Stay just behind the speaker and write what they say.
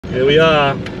Here we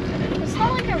are. It's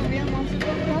not like a real monster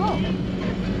dog at all.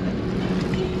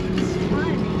 It's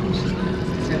tiny.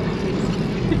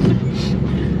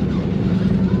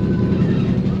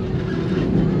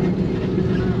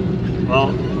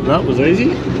 Well, that was easy.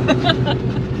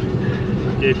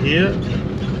 Get here.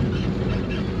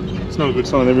 It's not a good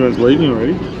sign everyone's leaving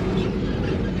already.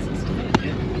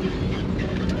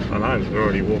 I know, they're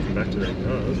already walking back to their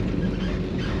cars.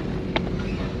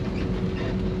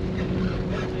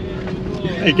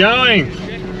 How you going?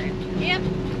 Yep.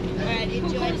 Alright,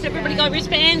 enjoy. Has everybody got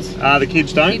wristbands? The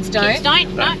kids don't. Kids don't?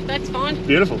 No, that's fine.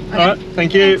 Beautiful. Okay. Alright,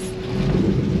 thank you. Thanks.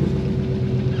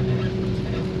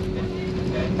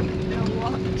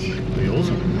 Pretty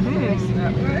awesome.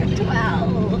 That worked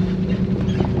well.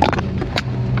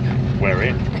 We're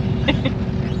in.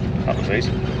 That was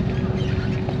easy.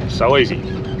 So easy.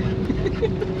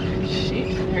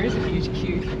 Shit, there is a huge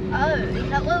queue. Oh, is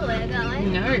that where we're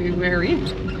going? No, we're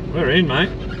in. We're in, mate.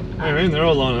 We're in. They're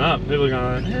all lining up. People are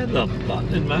going, how the fuck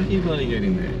did Mackie bloody get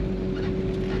in there?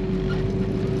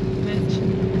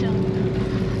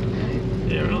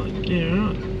 Yeah, right. Yeah,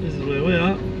 right. This is where we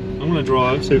are. I'm going to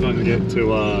drive, see if I can get to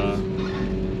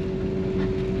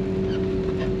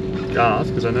Garth,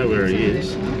 because I know where he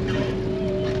is.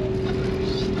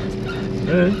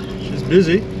 Yeah, she's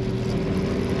busy.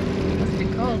 Must be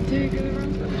cold too, because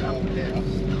everyone's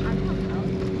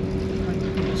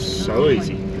So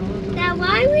easy. Now,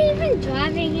 why are we even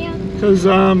driving here? Because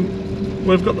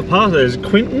we've got the path. There's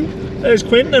Quentin. There's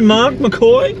Quentin and Mark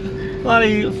McCoy.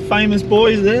 Bloody famous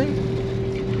boys there.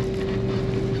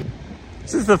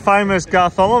 This is the famous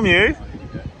Gartholomew.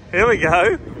 Here we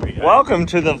go. Welcome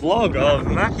to the vlog of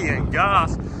Mackie and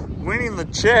Garth winning the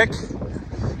check.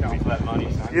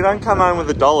 You don't come home with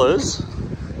the dollars,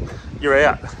 you're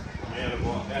out. Out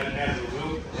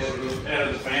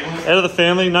of the family? Out of the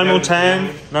family, no more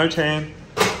tan, no tan.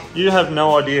 You have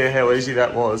no idea how easy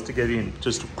that was to get in,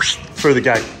 just whoosh, through the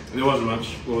gate. There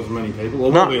wasn't many people.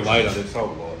 Well, No. a little bit later, they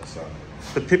sold a lot, so.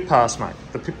 The pit pass, mate,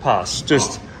 the pit pass.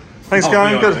 Just, thanks Oh,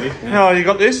 going, good. yeah, yeah. Oh, you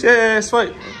got this? Yeah,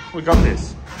 sweet. We got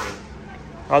this.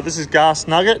 All right, this is Garth's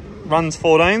Nugget, runs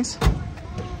 14s.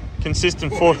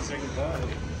 Consistent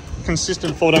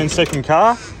 14 second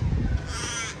car.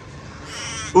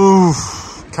 Ooh,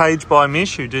 cage by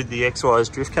Mish, who did the XY's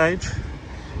drift cage.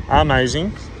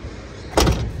 Amazing.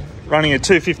 Running a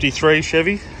 253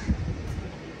 Chevy.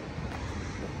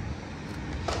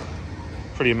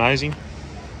 Pretty amazing.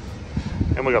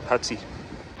 And we got Patsy.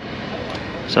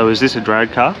 So is this a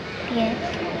drag car? Yes.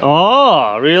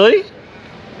 Oh, really?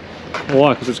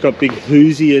 Why? Because it's got big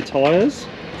Hoosier tyres?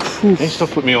 They still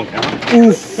put me on camera.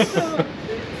 Oof.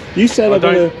 You said I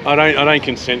don't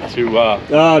consent to.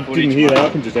 didn't hear that. I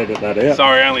can just edit that out.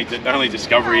 Sorry, only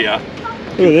Discovery. Look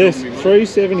at this.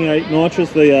 378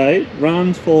 nitrous V8,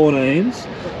 runs 14s.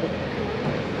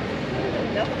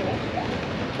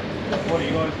 What are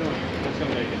you guys doing?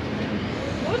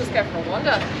 We'll just go for a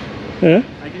wander. Yeah.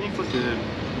 Hey, can you put the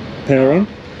Power on.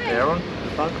 power on the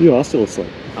front? You are still asleep.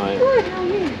 Oh, yeah. Good, how are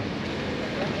you?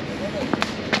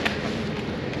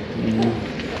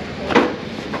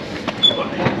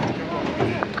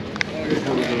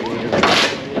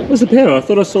 Where's the power? I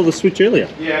thought I saw the switch earlier.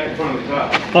 Yeah, in front of the car.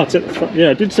 Oh, it's at the front. Yeah,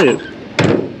 I did see it.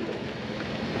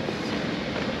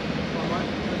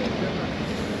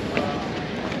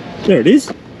 There it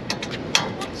is.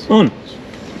 On.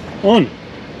 On.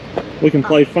 We can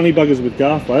play funny buggers with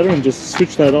Garth later and just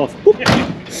switch that off. Boop.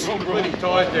 It's all bloody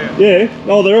tied down. Yeah.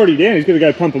 Oh, they're already down. He's got to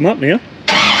go pump them up now.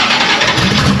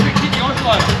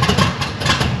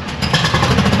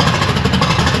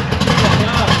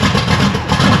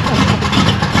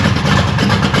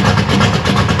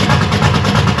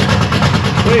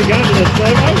 Where are you going to the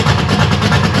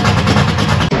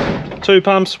servo? 2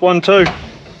 pumps, 1, 2. 2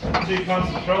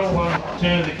 pumps of throttle, 1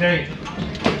 turn of the key.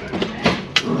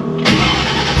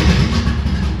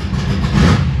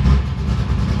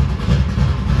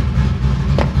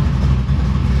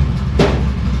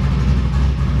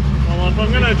 Well, if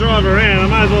I'm going to drive around, I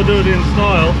may as well do it in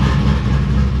style.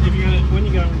 If you're gonna, when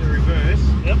you go into reverse,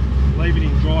 Yep. leave it in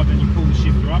drive, then you pull the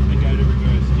shifter up and go to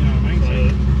reverse. You know what I mean? So,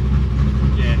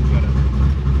 yeah, got it.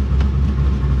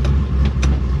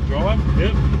 Drive.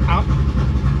 Yep. Up.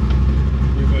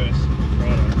 Reverse.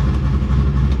 Righto.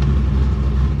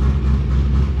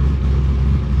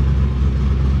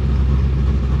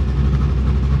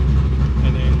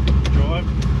 And then drive.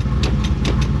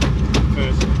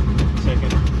 First,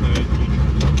 second, third,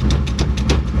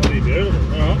 neutral. Bloody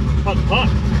beautiful. Alright. Putt, putt.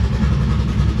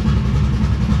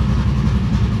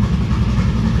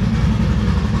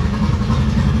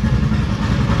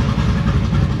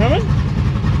 Coming?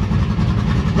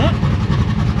 No?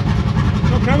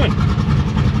 coming.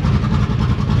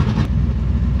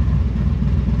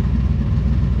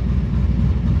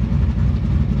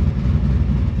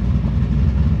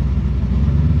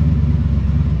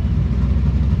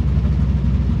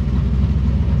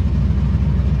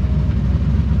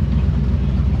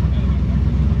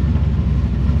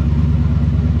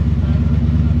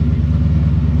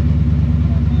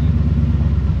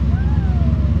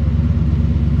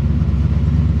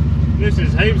 This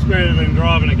is heaps better than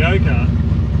driving a go-kart.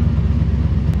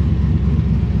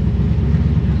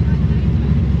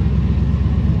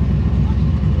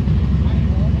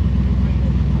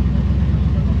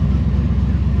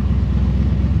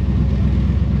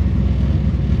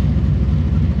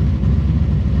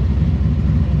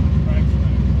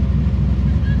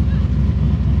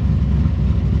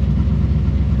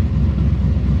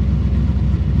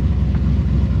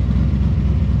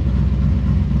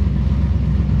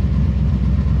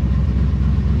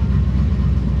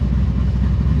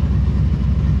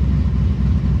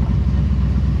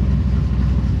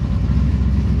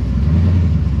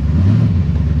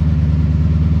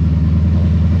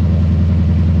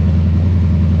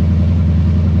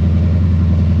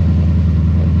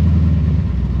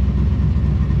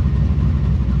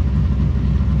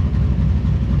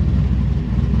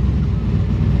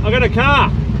 I got a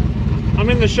car. I'm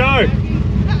in the show.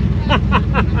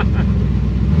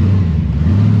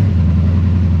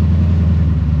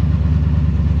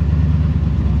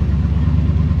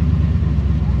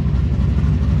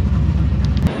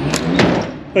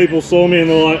 People saw me and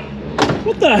they're like,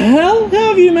 what the hell? How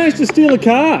have you managed to steal a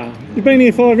car? You've been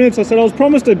here 5 minutes. I said, I was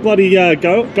promised a bloody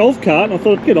golf cart, and I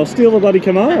thought, good, I'll steal the bloody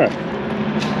Camaro.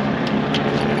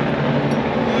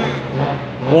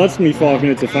 Well, that's me 5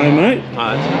 minutes of fame, mate.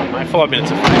 No, it's not, mate. 5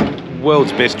 minutes of fame.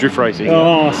 World's best drift racing.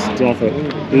 Oh, stop it.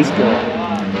 This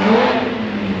guy.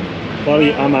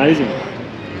 Bloody amazing.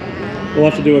 We'll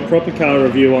have to do a proper car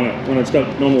review on it when it's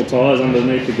got normal tyres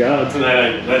underneath the guards.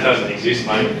 That doesn't exist,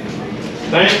 mate.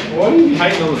 Why are you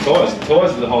hating on the tyres? The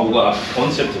tyres are the whole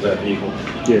concept of that vehicle.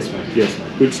 Yes, mate. Yes,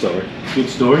 mate. Good story. Good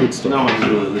story? Good story. No one's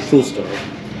really listening. Full story.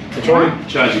 I'll try and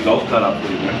charge your golf cart up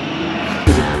for you, mate.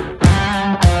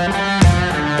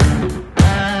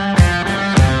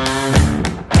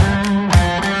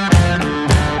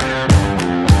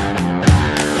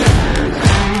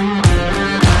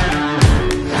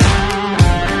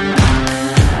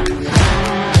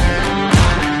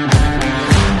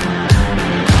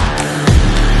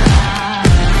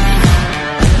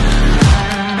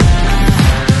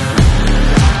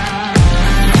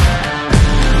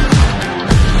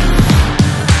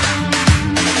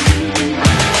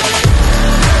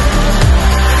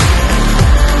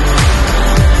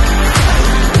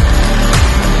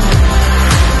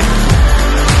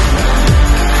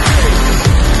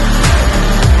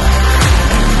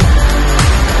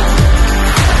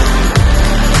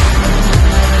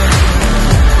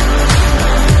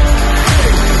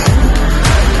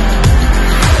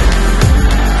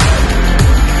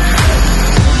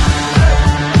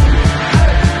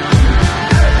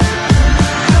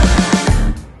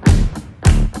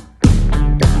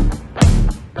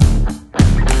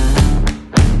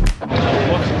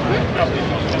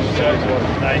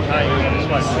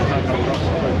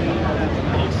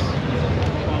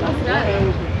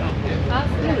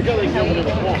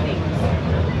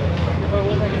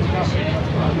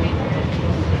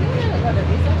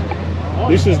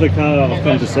 This is the car that I've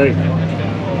come to see. I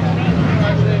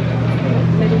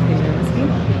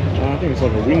think it's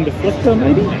like a wind deflector,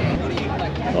 maybe?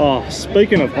 Oh,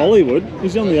 speaking of Hollywood,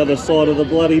 he's on the other side of the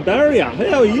bloody barrier.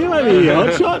 How are you over here,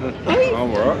 hotshot? Hey?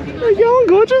 I'm alright. How you going,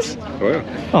 gorgeous? Well.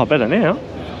 Oh, better now.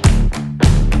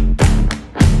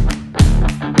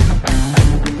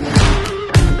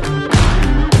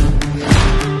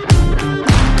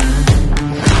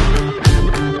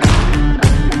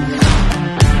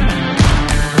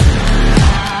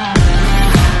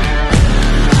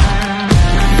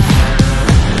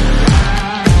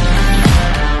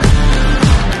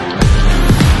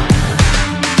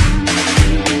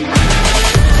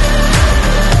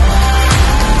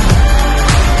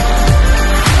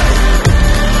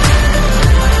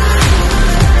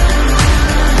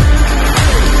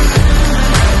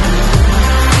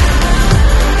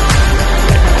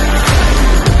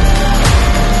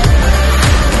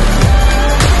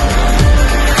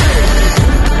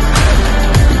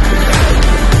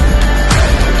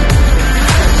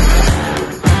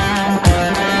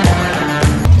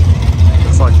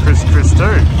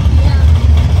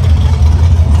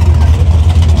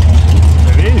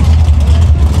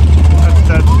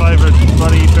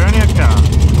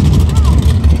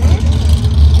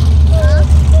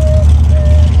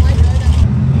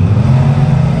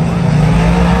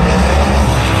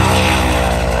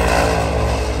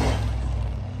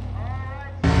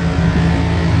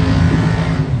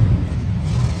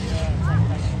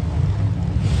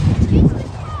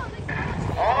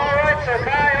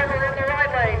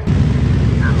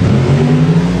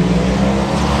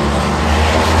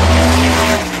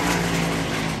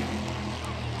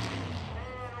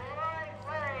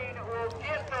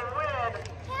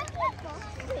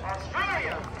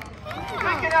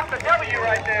 Clean up the W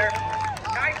right there.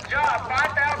 Nice job.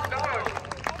 $5,000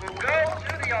 will go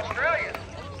to the Australians.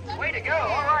 Way to go.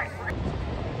 All right.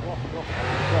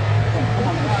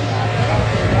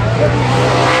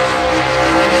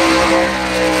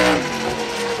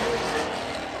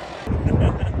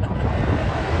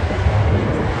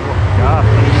 God,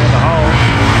 put him in the hole.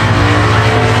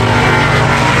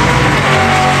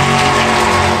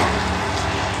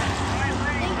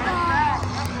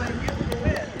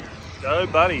 Go,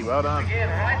 buddy. Well done. Again,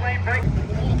 right lane break.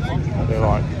 They're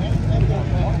like,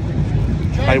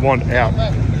 they want out. I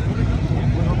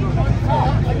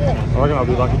reckon I'll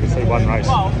be lucky to see one race.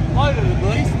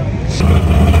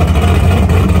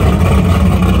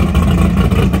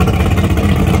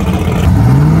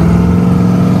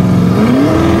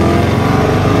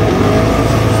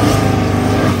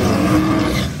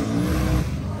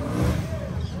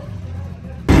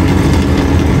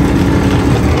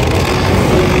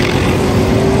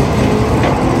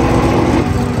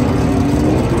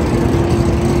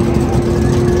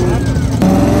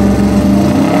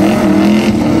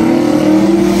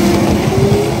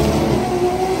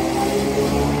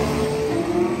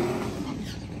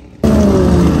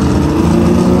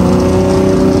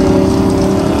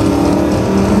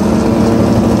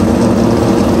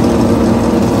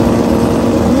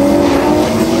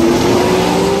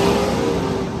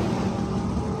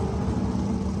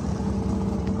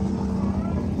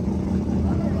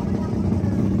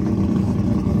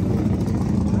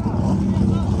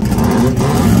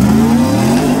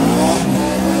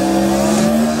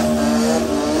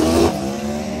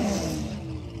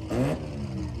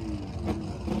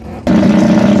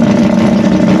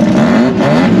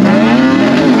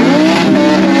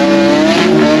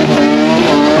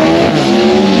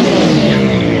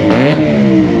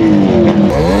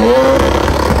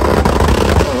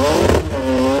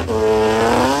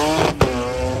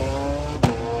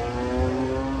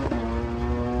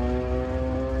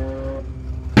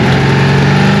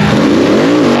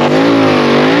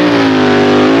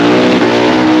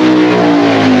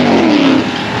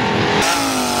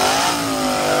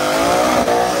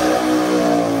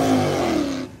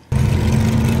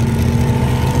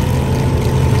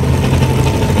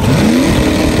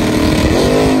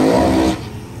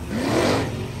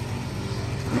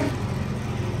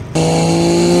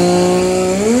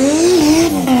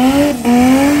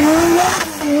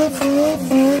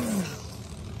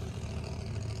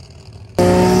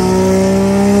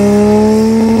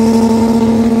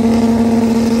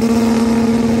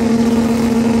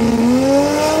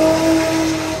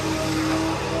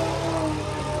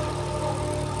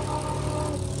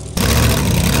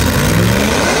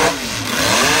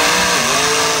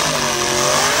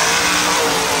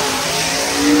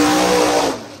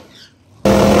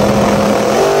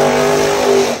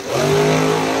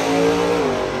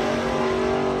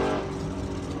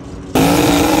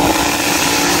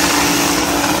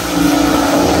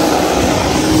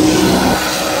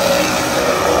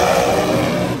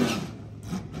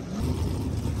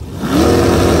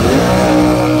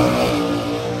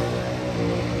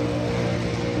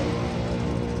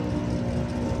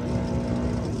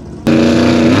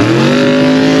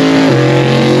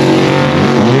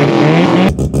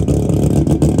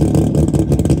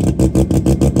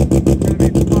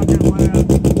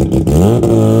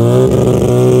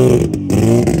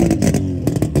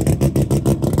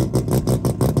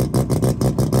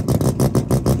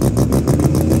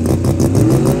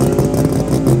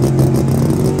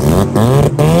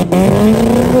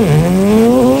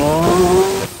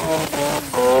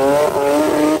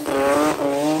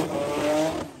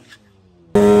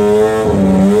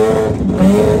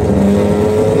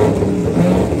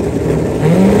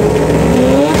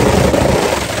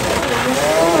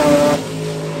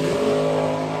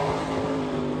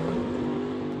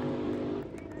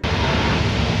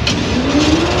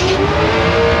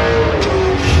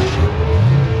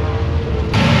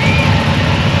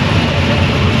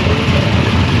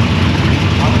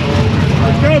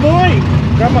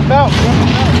 Grab my belt, grab my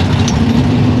belt.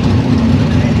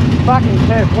 Fucking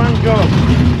test, one job.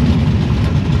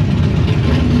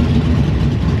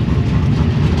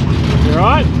 You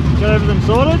alright? Got everything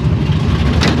sorted?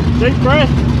 Deep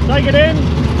breath, take it in.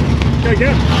 Go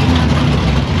get it.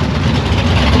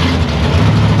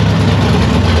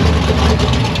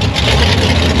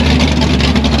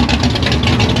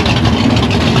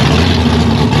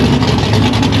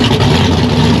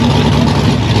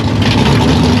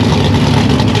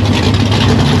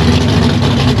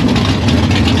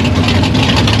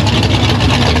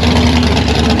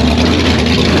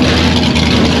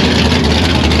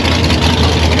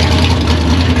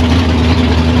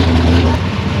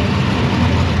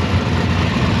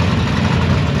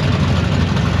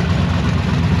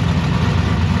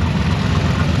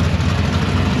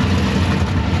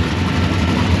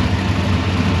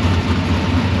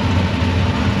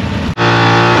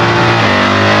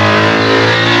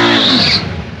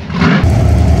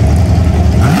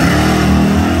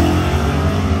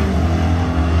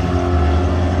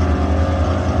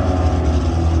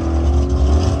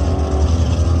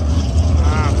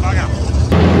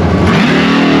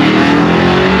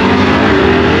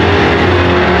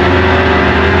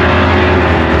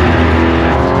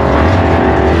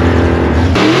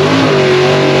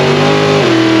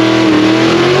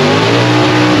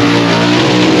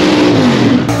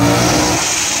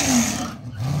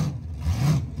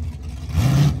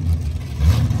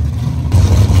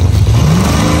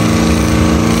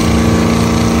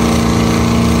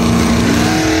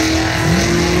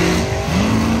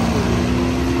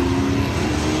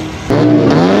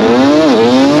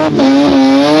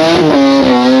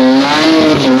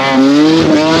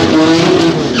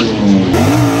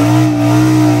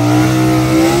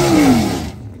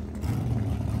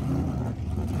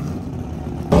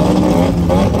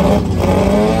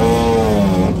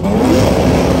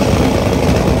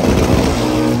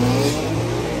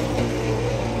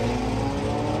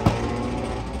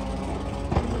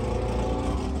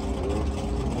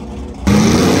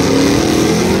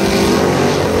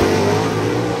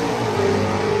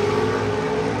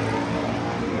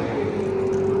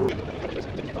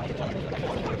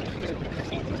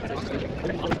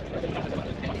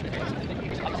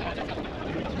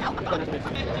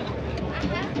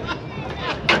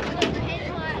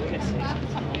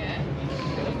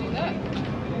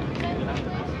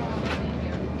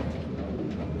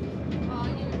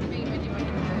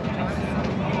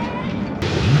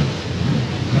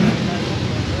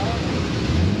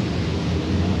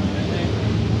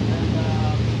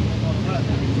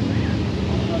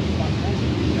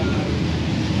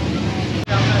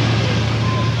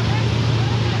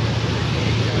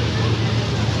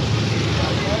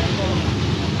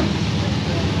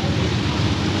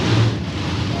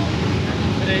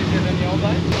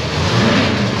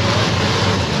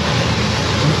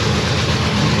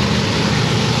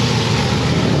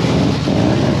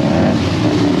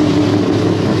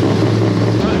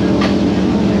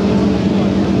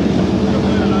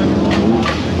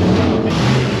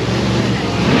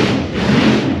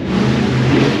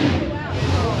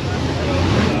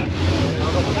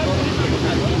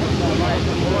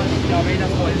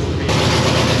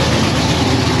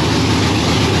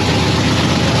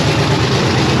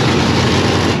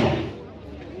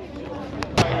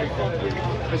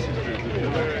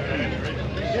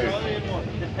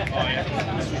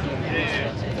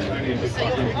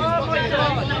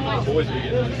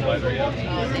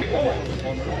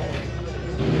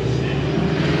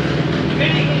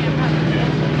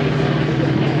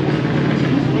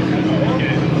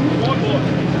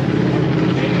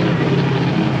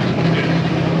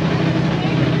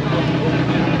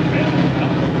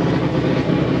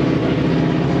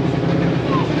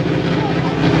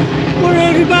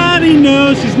 Everybody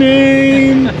knows his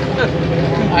name.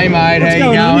 Hey mate, What's how you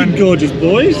going on, going? you gorgeous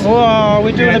boys? Oh,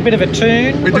 we're doing a bit of a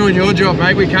tune. We're doing your job,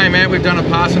 mate. We came out, we've done a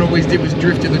pass, and all we did was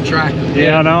drift to the track.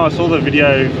 Yeah, I know. I saw the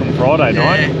video from Friday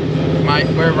night. Mate,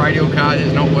 we're a radial car,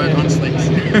 does not work on slicks.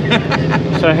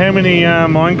 So how many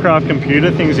Minecraft computer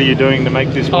things are you doing to make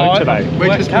this work today?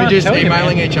 We're just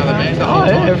emailing each other, man, the whole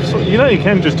time. You know you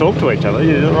can just talk to each other.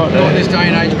 Yeah, right. Not in this day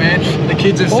and age, man. The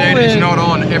kids have said it's not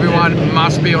on. Everyone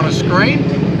must be on a screen,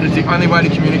 and it's the only way to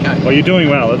communicate. Well, you're doing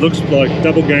well. It looks like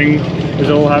double gang is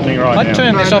all happening right now. I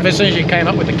turned this off as soon as you came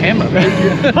up with the camera.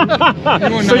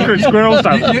 Secret squirrel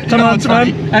stuff. Come on,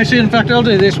 Actually, in fact, I'll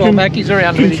do this while Mackie's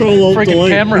around with the freaking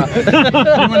camera.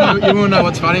 You will know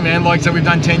what's funny, man. Like, so we've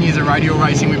done 10 years of radial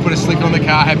racing. We put a slick on the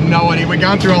car, have no idea. We're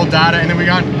going through all data, and then we're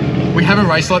going, we haven't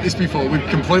raced like this before. We've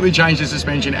completely changed the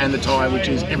suspension and the tyre, which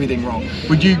is everything wrong.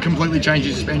 Would you completely change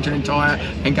your suspension and tyre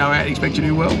and go out and expect to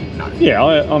do well? No. Yeah,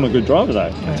 I'm a good driver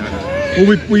though. Well,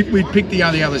 we picked the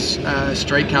other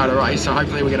street car to race, so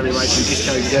hopefully we're going to be racing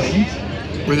Disco Z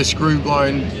with a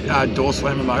screw-blown door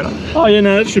slammer motor. Oh yeah,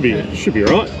 no, it should be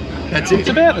right. That's it. It's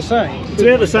about the same. It's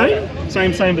about the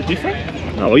same? Same but different?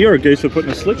 Oh, well, you're a goose for putting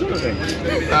a slick on it then.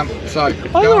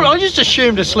 I just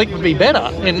assumed a slick would be better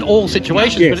in all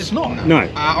situations, but it's not. No.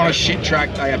 On a shit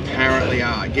track, they apparently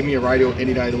are. Give me a radial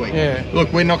any day of the week. Yeah.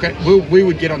 Look, we're not going. We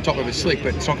would get on top of a slick,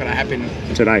 but it's not going to happen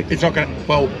Today. It's not going to.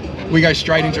 Well, we go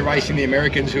straight into racing the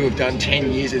Americans, who have done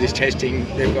 10 years of this testing.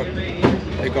 They've got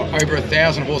over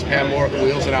 1,000 horsepower more at the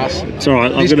wheels than us. It's all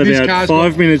right. I've got about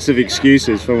 5 minutes of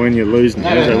excuses for when you're losing.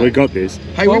 So we got this.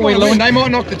 Hey, they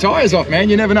might knock the tyres off, man.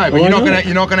 You never know. But you're not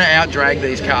going to out-drag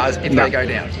these cars if they go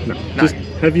down. No. Just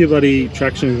have your bloody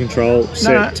traction control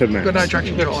set to max. Got no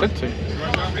traction control.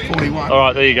 41. All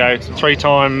right, there you go.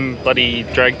 3-time bloody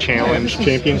drag challenge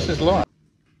champion. This is life.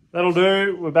 That'll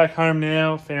do. We're back home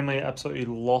now. Family absolutely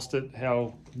lost it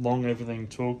how long everything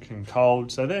took and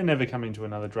cold. So they're never coming to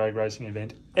another drag racing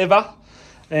event ever.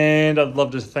 And I'd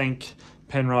love to thank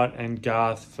Penrite and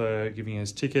Garth for giving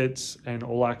us tickets and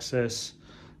all access.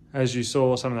 As you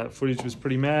saw, some of that footage was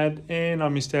pretty mad, and I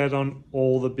missed out on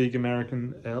all the big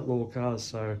American outlaw cars.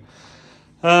 So,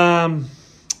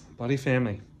 bloody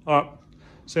family. All right,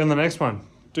 see you on the next one.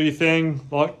 Do your thing,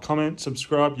 like, comment,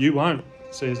 subscribe. You won't.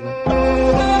 See you soon.